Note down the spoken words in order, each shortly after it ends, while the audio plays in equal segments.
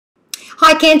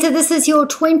Hi Cancer, this is your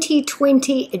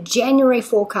 2020 January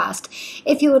forecast.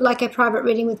 If you would like a private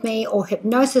reading with me or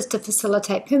hypnosis to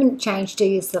facilitate permanent change, do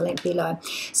use the link below.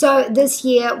 So this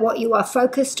year what you are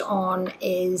focused on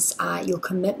is your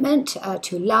commitment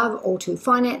to love or to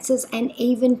finances and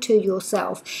even to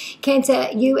yourself. Cancer,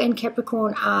 you and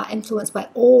Capricorn are influenced by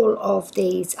all of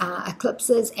these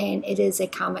eclipses, and it is a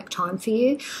karmic time for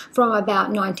you from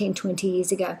about 19-20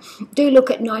 years ago. Do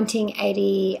look at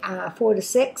 1984 to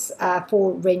 6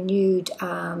 for renewed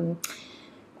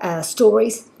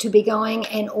stories to be going,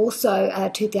 and also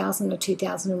 2000 or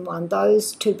 2001.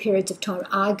 Those two periods of time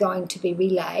are going to be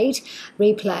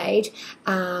replayed,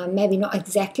 maybe not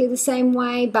exactly the same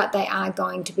way, but they are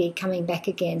going to be coming back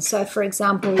again. So for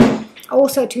example,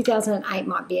 also 2008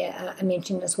 might be a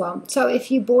mention as well. So if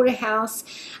you bought a house,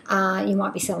 you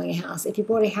might be selling a house. If you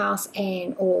bought a house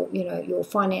or your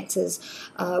finances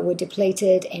were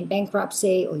depleted and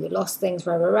bankruptcy, or you lost things,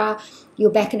 you're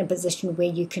back in a position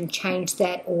where you can change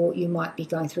that, or you might be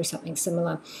going through something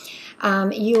similar.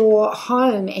 Your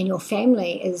home and your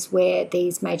family is where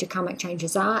these major karmic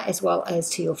changes are, as well as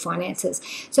to your finances.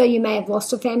 So you may have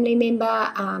lost a family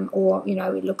member, or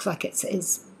it looks like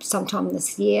it's sometime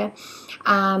this year.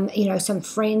 Some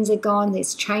friends are gone.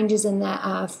 There's changes in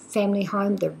the family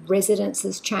home. The residence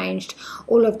has changed.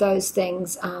 All of those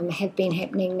things have been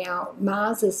happening now.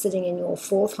 Mars is sitting in your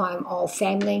fourth home of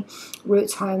family,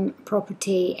 roots, home,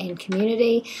 property, and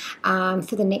community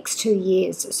for the next 2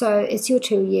 years. So it's your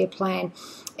 2-year plan.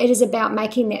 It is about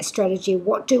making that strategy.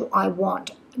 What do I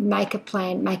want? Make a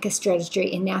plan, make a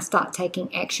strategy, and now start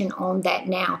taking action on that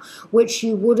now, which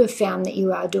you would have found that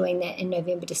you are doing that in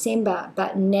November, December,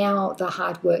 but now the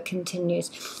hard work continues.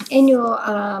 In your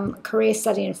career,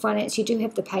 study, and finance, you do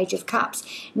have the Page of Cups.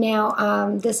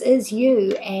 Now, this is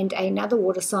you and another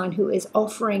water sign who is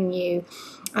offering you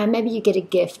maybe you get a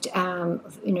gift,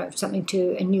 something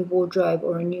to a new wardrobe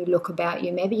or a new look about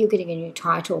you. Maybe you're getting a new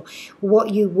title.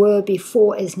 What you were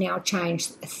before is now changed.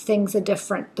 Things are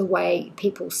different. The way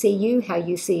people see you, how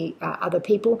you see other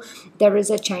people, there is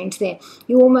a change there.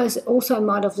 You also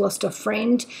might have lost a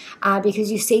friend because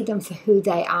you see them for who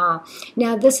they are.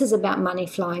 Now, this is about money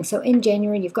flowing. So in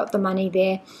January, you've got the money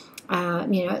there.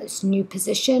 It's new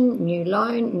position, new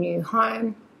loan, new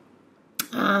home.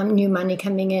 New money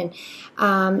coming in.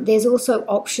 There's also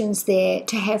options there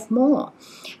to have more.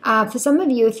 For some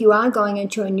of you, if you are going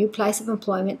into a new place of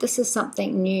employment, this is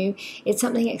something new. It's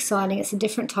something exciting. It's a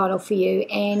different title for you,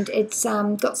 and it's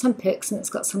got some perks and it's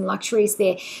got some luxuries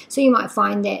there. So you might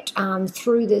find that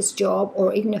through this job,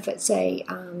 or even if it's a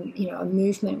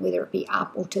movement, whether it be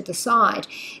up or to the side,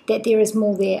 that there is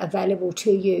more there available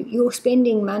to you. You're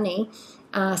spending money.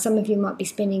 Some of you might be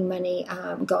spending money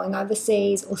going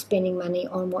overseas, or spending money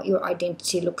on what your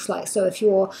identity looks like. So if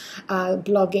you're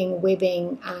blogging,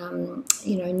 webbing,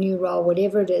 new role,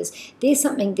 whatever it is, there's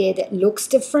something there that looks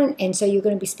different, and so you're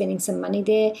going to be spending some money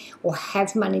there, or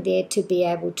have money there to be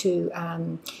able to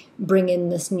bring in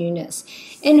this newness.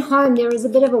 In home, there is a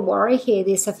bit of a worry here.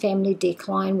 There's a family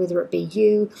decline, whether it be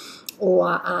you,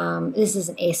 or this is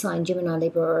an air sign, Gemini,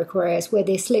 Libra, or Aquarius, where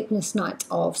there's sleepless nights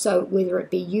off. So whether it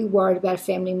be you worried about a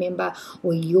family member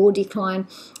or your decline,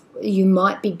 you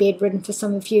might be bedridden for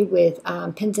some of you with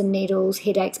pins and needles,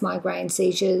 headaches, migraine,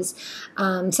 seizures,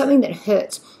 something that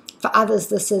hurts. For others,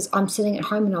 this is, I'm sitting at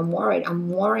home and I'm worried. I'm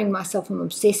worrying myself. I'm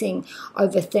obsessing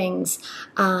over things.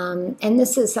 And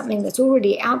this is something that's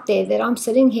already out there, that I'm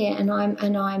sitting here and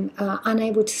I'm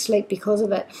unable to sleep because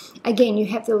of it. Again, you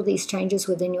have all these changes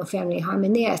within your family home,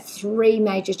 and there are 3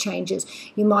 major changes.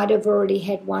 You might have already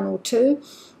had 1 or 2.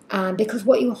 Because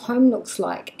what your home looks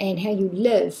like and how you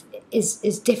live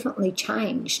is definitely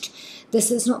changed. This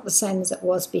is not the same as it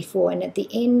was before. And at the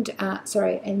end,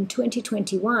 in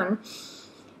 2021,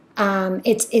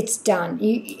 it's done.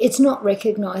 It's not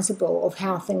recognizable of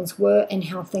how things were and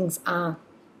how things are.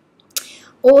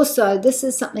 Also, this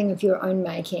is something of your own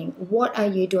making. What are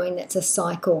you doing that's a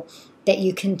cycle that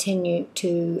you continue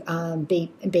to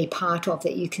be part of,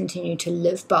 that you continue to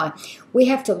live by? We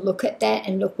have to look at that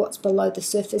and look what's below the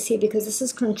surface here, because this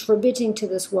is contributing to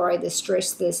this worry, this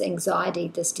stress, this anxiety,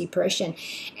 this depression,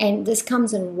 and this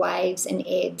comes in waves and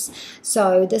ebbs.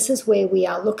 So this is where we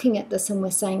are looking at this and we're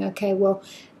saying, okay, well,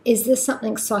 is this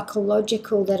something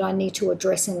psychological that I need to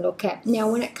address and look at?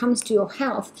 Now, when it comes to your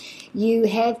health, you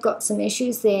have got some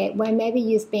issues there where maybe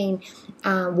you've been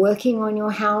working on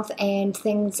your health and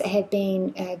things have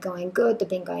been going good, they've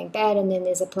been going bad, and then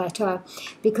there's a plateau,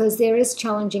 because there is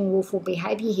challenging willful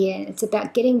behavior here, and it's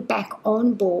about getting back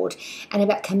on board and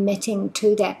about committing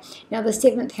to that. Now, the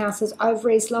 7th house is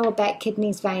ovaries, lower back,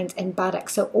 kidneys, veins, and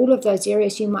buttocks. So all of those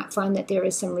areas, you might find that there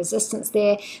is some resistance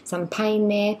there, some pain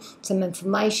there, some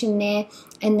inflammation there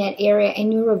in that area,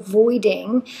 and you're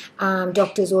avoiding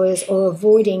doctor's orders or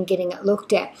avoiding getting it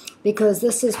looked at, because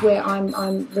this is where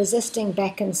I'm resisting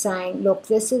back and saying, look,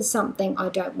 this is something I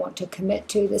don't want to commit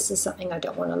to, this is something I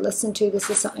don't want to listen to, this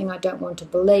is something I don't want to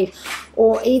believe,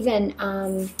 or even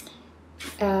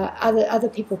other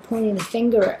people pointing the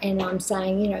finger and I'm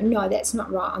saying, no, that's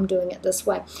not right, I'm doing it this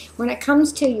way. When it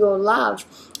comes to your love,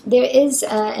 there is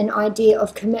an idea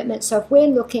of commitment. So if we're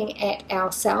looking at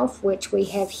ourself, which we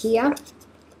have here,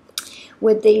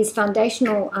 with these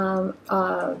foundational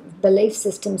belief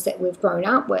systems that we've grown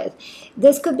up with,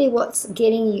 this could be what's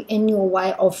getting you in your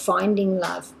way of finding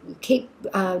love. You keep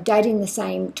dating the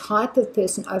same type of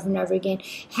person over and over again.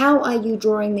 How are you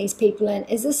drawing these people in?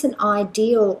 Is this an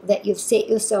ideal that you've set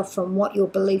yourself from what your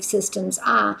belief systems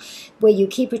are, where you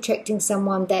keep attracting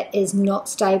someone that is not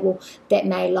stable, that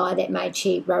may lie, that may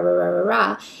cheat, rah, rah, rah,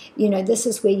 rah, rah. This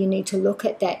is where you need to look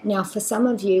at that. Now, for some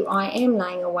of you, I am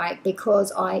laying awake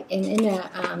because I am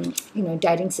in a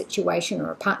dating situation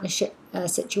or a partnership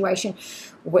situation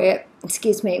where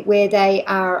they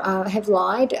have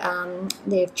lied,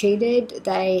 they've cheated,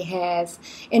 they have,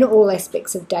 in all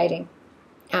aspects of dating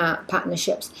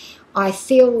partnerships. I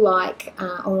feel like,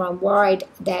 or I'm worried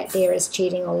that there is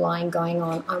cheating or lying going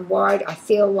on. I'm worried, I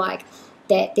feel like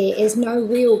that there is no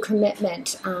real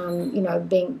commitment,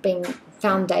 being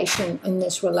foundation in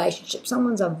this relationship.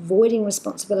 Someone's avoiding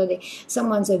responsibility,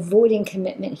 someone's avoiding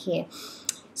commitment here.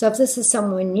 So if this is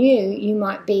someone new, you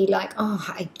might be like,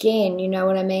 oh, again, you know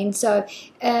what I mean? So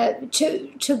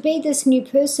to be this new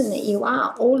person that you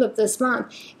are all of this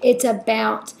month, it's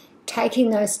about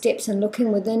taking those steps and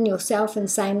looking within yourself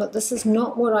and saying, look, this is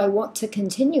not what I want to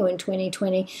continue in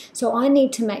 2020, so I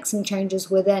need to make some changes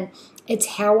within. It's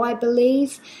how I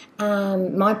believe,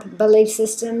 my belief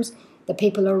systems, the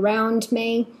people around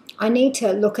me. I need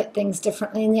to look at things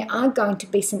differently, and there are going to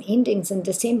be some endings in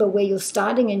December where you're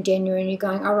starting in January and you're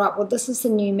going, all right, well, this is the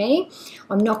new me.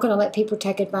 I'm not going to let people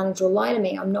take advantage or lie to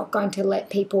me. I'm not going to let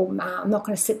people, I'm not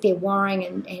going to sit there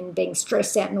worrying and being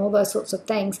stressed out and all those sorts of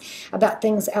things about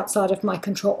things outside of my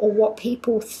control or what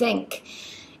people think.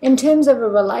 In terms of a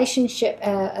relationship,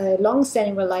 a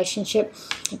long-standing relationship,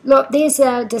 look, there's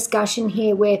a discussion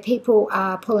here where people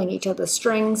are pulling each other's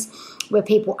strings, where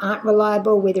people aren't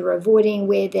reliable, where they're avoiding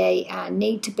where they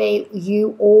need to be,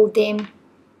 you or them.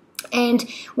 And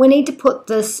we need to put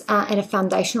this at a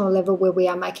foundational level where we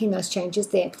are making those changes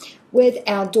there. With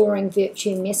our Adoring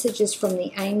Virtue messages from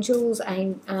the angels,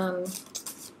 and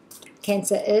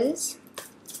Cancer is.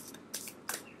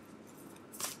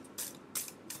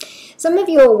 Some of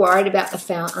you are worried about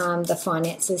the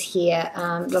finances here.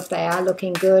 Look, they are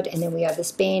looking good, and then we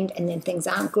overspend, and then things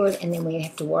aren't good, and then we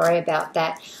have to worry about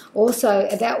that. Also,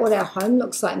 about what our home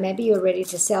looks like. Maybe you're ready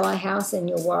to sell a house, and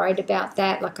you're worried about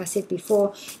that. Like I said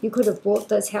before, you could have bought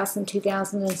this house in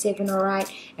 2007 or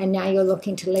 8, and now you're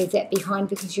looking to leave that behind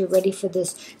because you're ready for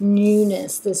this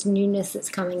newness that's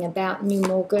coming about, new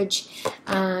mortgage,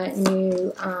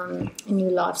 new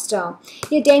lifestyle.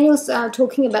 Yeah, Daniel's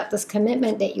talking about this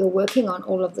commitment that you're working on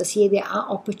all of this year. There are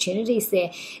opportunities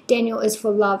there. Daniel is for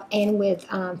love and with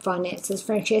finances.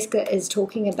 Francesca is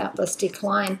talking about this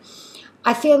decline.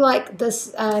 I feel like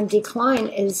this decline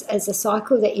is a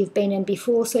cycle that you've been in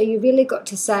before, so you really got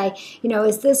to say,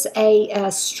 is this a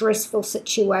stressful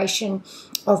situation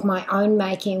of my own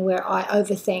making where I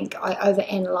overthink, I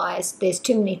overanalyze, there's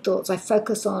too many thoughts, I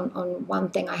focus on one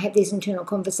thing, I have these internal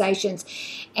conversations,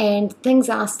 and things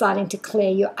are starting to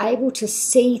clear. You're able to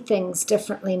see things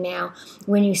differently now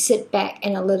when you sit back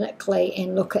analytically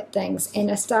and look at things.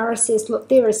 And Astara says, look,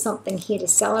 there is something here to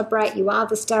celebrate. You are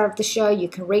the star of the show. You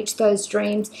can reach those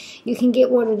dreams. You can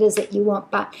get what it is that you want.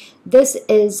 But this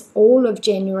is, all of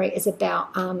January is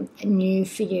about new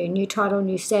for you. New title,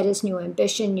 new status, new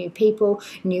ambition, new people,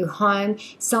 new home.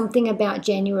 Something about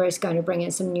January is going to bring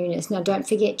in some newness. Now, don't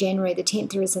forget, January the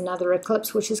 10th, there is another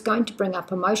eclipse, which is going to bring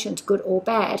up emotions, good or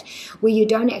bad, where you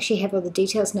don't actually have all the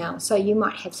details now. So you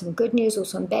might have some good news or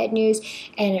some bad news,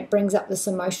 and it brings up this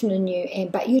emotion in you,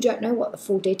 but you don't know what the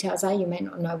full details are. You may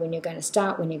not know when you're going to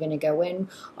start, when you're going to go in,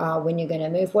 when you're going to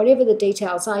move. Whatever the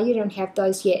details are, you don't have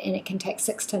those yet, and it can take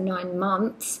 6 to 9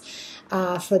 months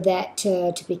for that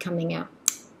to be coming out.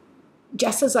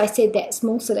 just as I said, that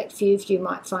small select few of you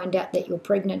might find out that you're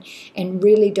pregnant and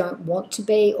really don't want to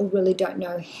be, or really don't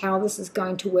know how this is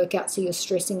going to work out, so you're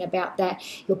stressing about that.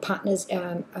 Your partner's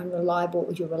unreliable,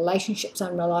 or your relationship's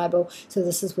unreliable, so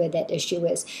this is where that issue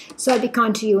is. So be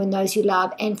kind to you and those you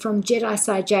love. And from Jedi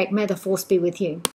Side Jake, may the Force be with you.